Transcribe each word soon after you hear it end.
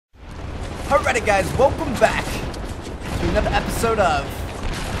Alrighty guys, welcome back to another episode of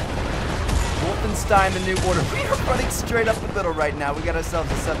Wolfenstein: The New Order. We are running straight up the middle right now. We got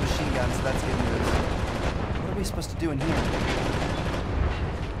ourselves a submachine gun, so that's good news. What are we supposed to do in here?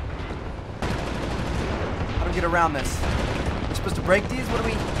 How do we get around this? We're supposed to break these? What do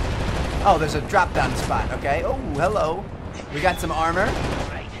we... Oh, there's a drop down spot, okay. Oh, hello. We got some armor.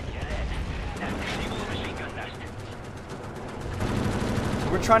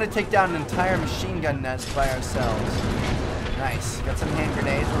 We're trying to take down an entire machine gun nest by ourselves. Nice. Got some hand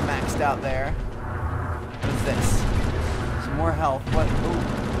grenades. We're maxed out there. What is this? Some more health. What? Ooh.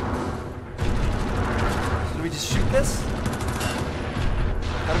 So do we just shoot this?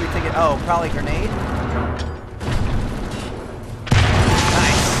 How do we take it? Oh, probably grenade.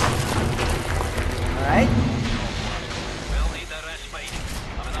 Nice. Alright. We'll need the respite.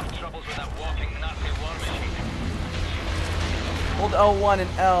 I've enough troubles with that walking Nazi war machine. Hold L1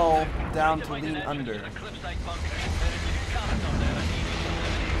 and L down to lean under.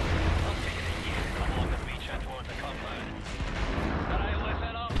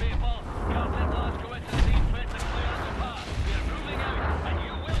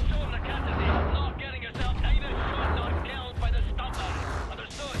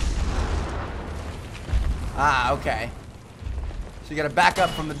 Ah, okay. So you gotta back up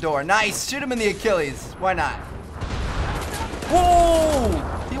from the door. Nice! Shoot him in the Achilles. Why not? Whoa!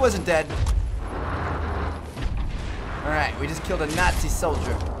 He wasn't dead. Alright, we just killed a Nazi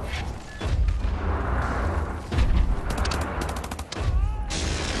soldier.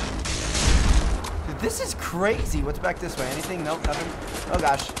 Dude, this is crazy. What's back this way? Anything? Nope, nothing. Oh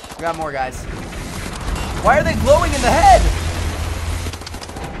gosh, we got more guys. Why are they glowing in the head?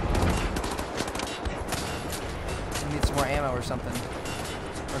 We need some more ammo or something.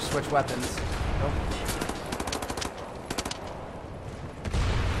 Or switch weapons. Nope.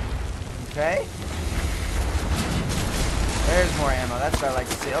 Okay. There's more ammo. That's what I like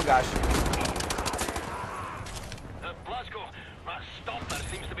to see. Oh gosh. Glasgow, that stomper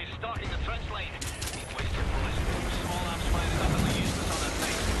seems to be stalking the trench line. He's wasted bullets. Small arms fired up and they used this on a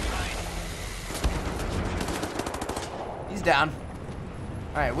nice side. He's down.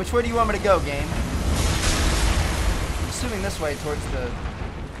 Alright, which way do you want me to go, game? I'm assuming this way towards the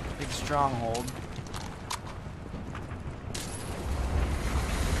big stronghold.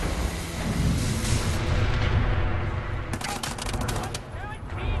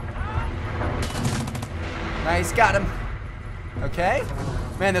 Nice, got him. Okay.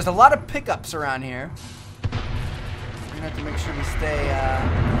 Man, there's a lot of pickups around here. We're gonna have to make sure we stay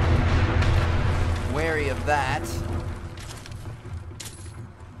wary of that.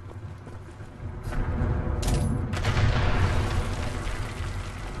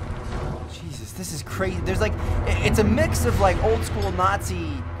 Jesus, this is crazy. There's like, it's a mix of like old school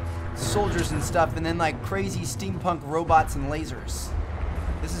Nazi soldiers and stuff, and then like crazy steampunk robots and lasers.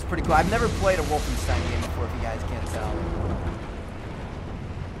 This is pretty cool. I've never played a Wolfenstein game before, if you guys can't tell.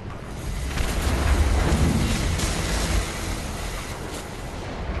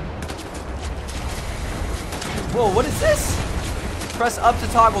 Whoa, what is this? Press up to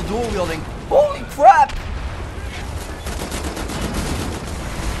toggle dual wielding. Holy crap!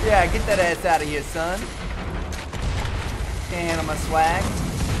 Yeah, get that ass out of here, son. Can't handle my swag.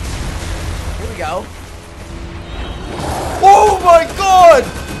 Here we go. Oh my god!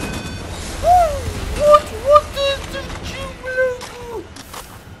 What the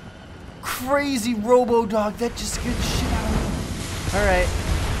crazy robo-dog, that just scared the shit out of me. Alright.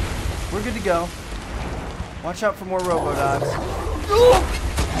 We're good to go. Watch out for more robo-dogs.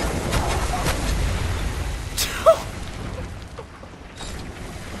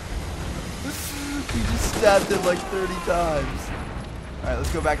 We just stabbed him like 30 times. Alright,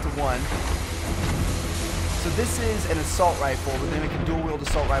 let's go back to 1. So this is an assault rifle, but then we can dual wield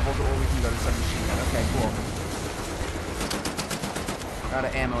assault rifles, or we can go to submachine gun. Okay, cool. We're out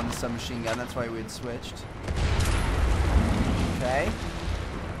of ammo in the submachine gun, that's why we had switched. Okay.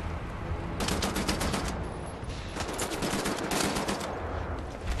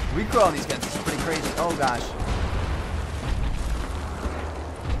 Recoil on these guns is pretty crazy. Oh gosh.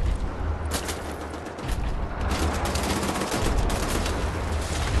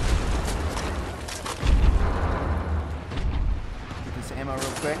 Ammo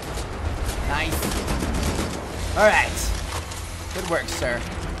real quick. Nice. Alright. Good work, sir.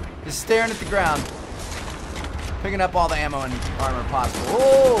 Just staring at the ground. Picking up all the ammo and armor possible.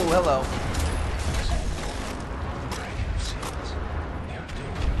 Oh, hello.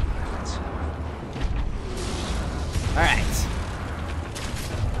 Alright.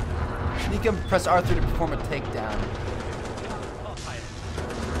 Sneak him, press R3 to perform a takedown.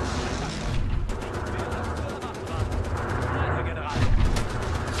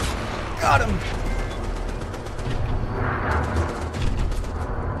 Got him!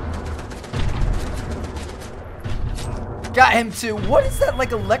 Got him too. What is that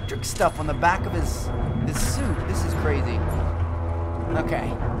like electric stuff on the back of his suit? This is crazy.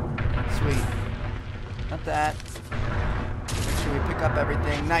 Okay. Sweet. Not that. Make sure we pick up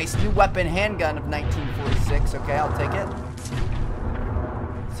everything. Nice. New weapon, handgun of 1946. Okay, I'll take it.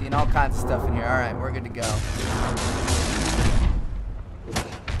 Seeing all kinds of stuff in here. Alright, we're good to go.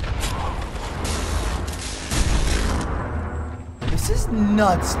 This is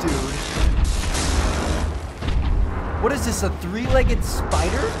nuts, dude. What is this, a three-legged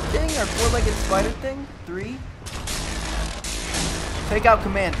spider thing? Or four-legged spider thing? 3? Take out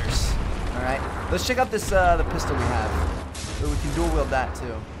commanders. Alright. Let's check out this, the pistol we have. So we can dual wield that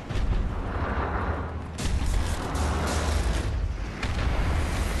too.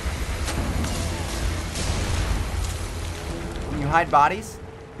 Can you hide bodies?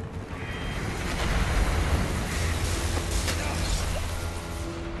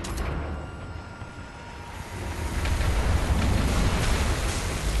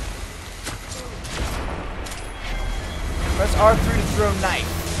 Press R3 to throw knife.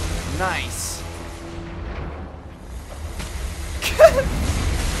 Nice.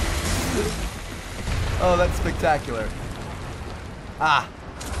 Oh, that's spectacular. Ah.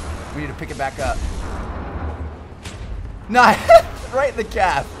 We need to pick it back up. Nice. Right in the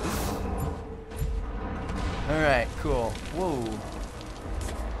calf. Alright, cool. Whoa.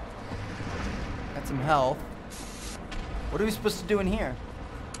 Got some health. What are we supposed to do in here?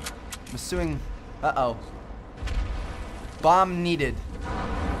 I'm assuming... Uh-oh. Bomb needed.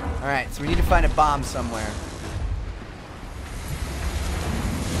 Alright, so we need to find a bomb somewhere.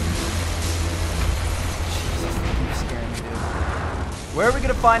 Jesus, you keep scaring me, dude. Where are we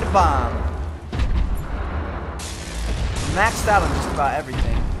gonna find a bomb? I'm maxed out on just about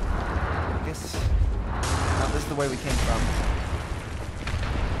everything. I guess... No, this is the way we came from.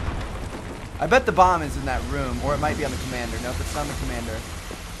 I bet the bomb is in that room, or it might be on the commander. Nope, it's not on the commander.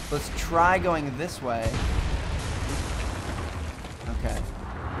 Let's try going this way. Okay.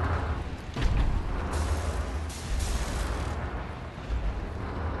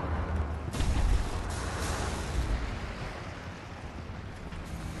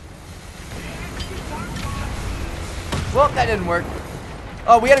 Well, that didn't work.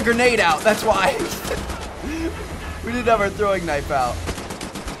 Oh, we had a grenade out. That's why. We didn't have our throwing knife out.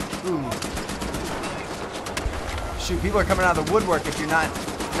 Ooh. Shoot, people are coming out of the woodwork if you're not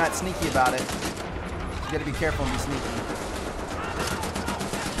sneaky about it. You gotta be careful and be sneaky.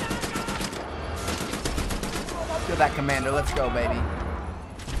 Kill that commander. Let's go, baby.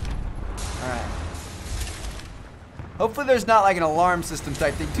 Alright. Hopefully there's not like an alarm system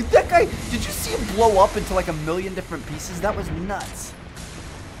type thing. Dude, that guy, did you see him blow up into like a million different pieces? That was nuts.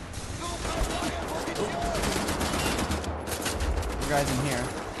 You guys in here.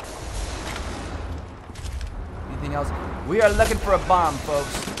 Anything else? We are looking for a bomb,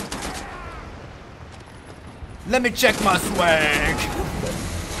 folks. Let me check my swag.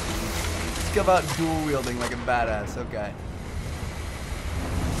 Let's go about dual wielding like a badass. Okay.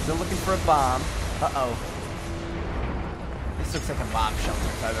 Still looking for a bomb. Uh-oh. This looks like a bomb shelter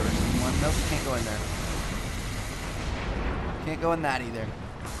if I've ever seen one. Nope, can't go in there. Can't go in that either.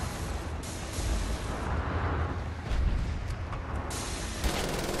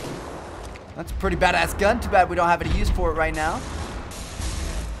 That's a pretty badass gun. Too bad we don't have any use for it right now.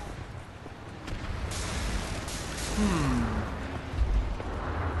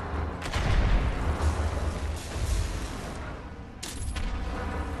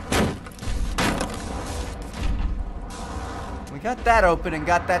 We got that open and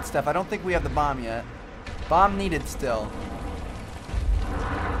got that stuff. I don't think we have the bomb yet. Bomb needed still.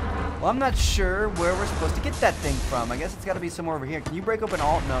 Well, I'm not sure where we're supposed to get that thing from. I guess it's got to be somewhere over here. Can you break open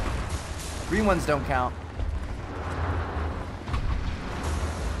all? No. Green ones don't count.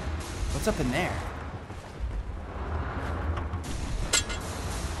 What's up in there?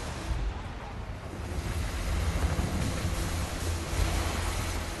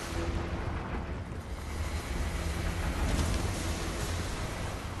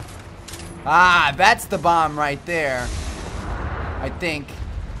 Ah, that's the bomb right there. I think.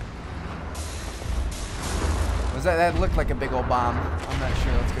 Was that looked like a big old bomb. I'm not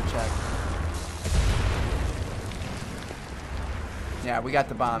sure. Let's go check. Yeah, we got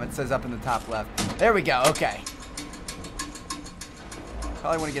the bomb. It says up in the top left. There we go. Okay.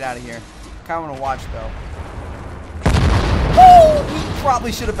 Probably want to get out of here. Kind of want to watch though. Oh, we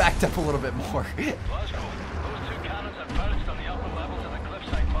probably should have backed up a little bit more.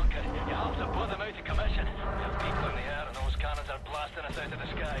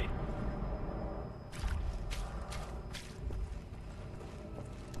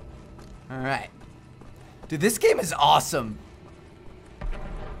 Alright. Dude, this game is awesome.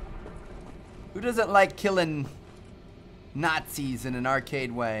 Who doesn't like killing Nazis in an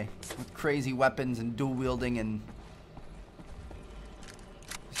arcade way? With crazy weapons and dual wielding and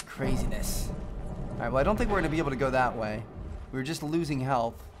just craziness. Alright, well I don't think we're going to be able to go that way. We were just losing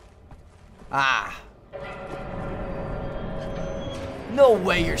health. Ah. No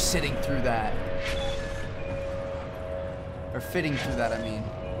way you're sitting through that. Or fitting through that, I mean.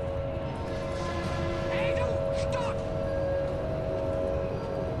 Hey, no, stop!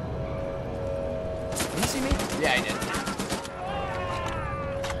 Did you see me? Yeah, I did.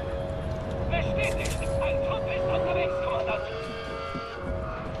 Bestätigt! Ein Trupp ist unterwegs, Kommandant!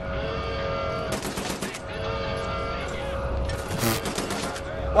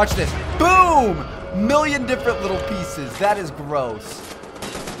 Watch this. Boom! Million different little pieces. That is gross.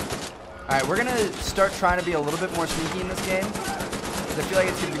 Alright, we're gonna start trying to be a little bit more sneaky in this game. Because I feel like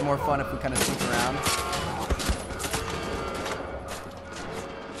it's gonna be more fun if we kind of sneak around.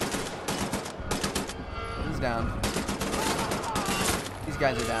 He's down. These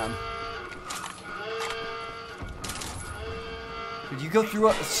guys are down. Dude, you go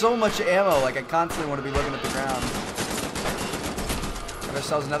through so much ammo, like I constantly want to be looking at the ground. Got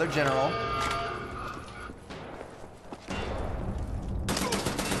ourselves another general.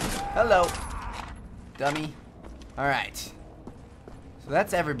 Hello. Dummy. Alright. So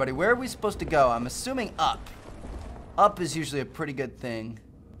that's everybody. Where are we supposed to go? I'm assuming up. Up is usually a pretty good thing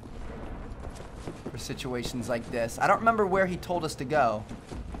for situations like this. I don't remember where he told us to go.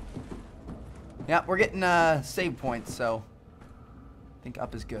 Yeah, we're getting save points, so I think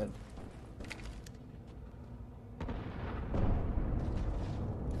up is good.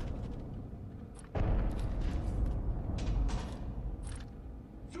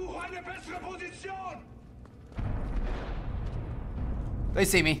 They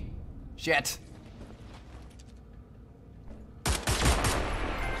see me. Shit.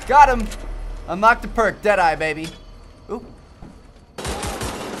 Got him. Unlock the perk. Deadeye, baby. Ooh.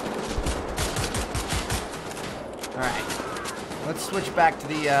 Alright. Let's switch back to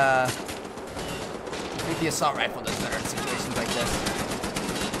the, I think the assault rifle does better in situations like this.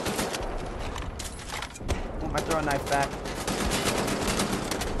 Oh, might throw a knife back.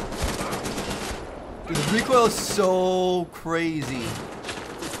 Dude, the recoil is so crazy.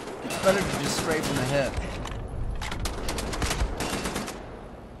 It's better to just spray from the hip.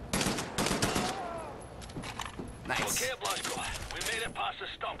 Nice. Okay, Blasco. We made it past the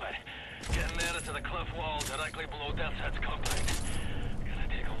stopper. Getting nearer to the cliff wall directly below Death's Head's compound. Gonna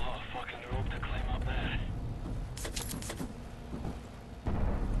take a lot of fucking rope to climb up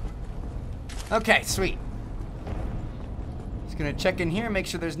there. Okay, sweet. Just gonna check in here, make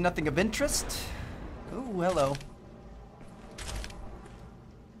sure there's nothing of interest. Ooh, hello.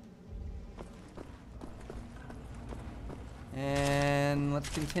 And let's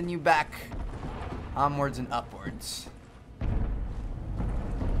continue back onwards and upwards.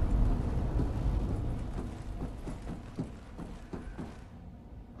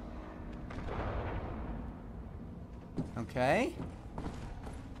 Okay.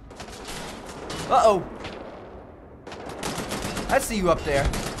 Uh-oh. I see you up there.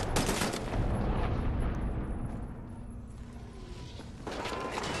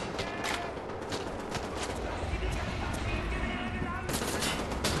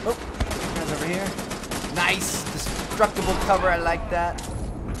 Oh, guys over here. Nice. Destructible cover. I like that.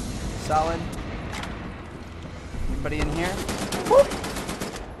 Solid. Anybody in here? Whoop.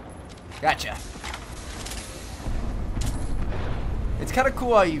 Gotcha. It's kind of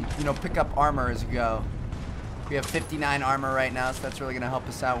cool how you pick up armor as you go. We have 59 armor right now, so that's really going to help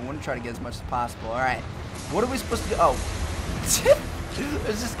us out. We want to try to get as much as possible. All right. What are we supposed to do? Oh.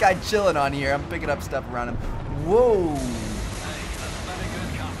 There's this guy chilling on here. I'm picking up stuff around him. Whoa. Hey, that's very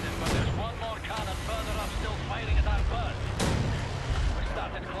good, Captain, but there's one more cannon further up still firing at that bird. We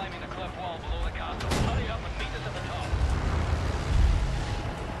started climbing the cliff wall below the castle. Hurry up and meet us at the top.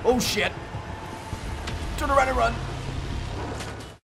 Oh, shit. Turn around and run.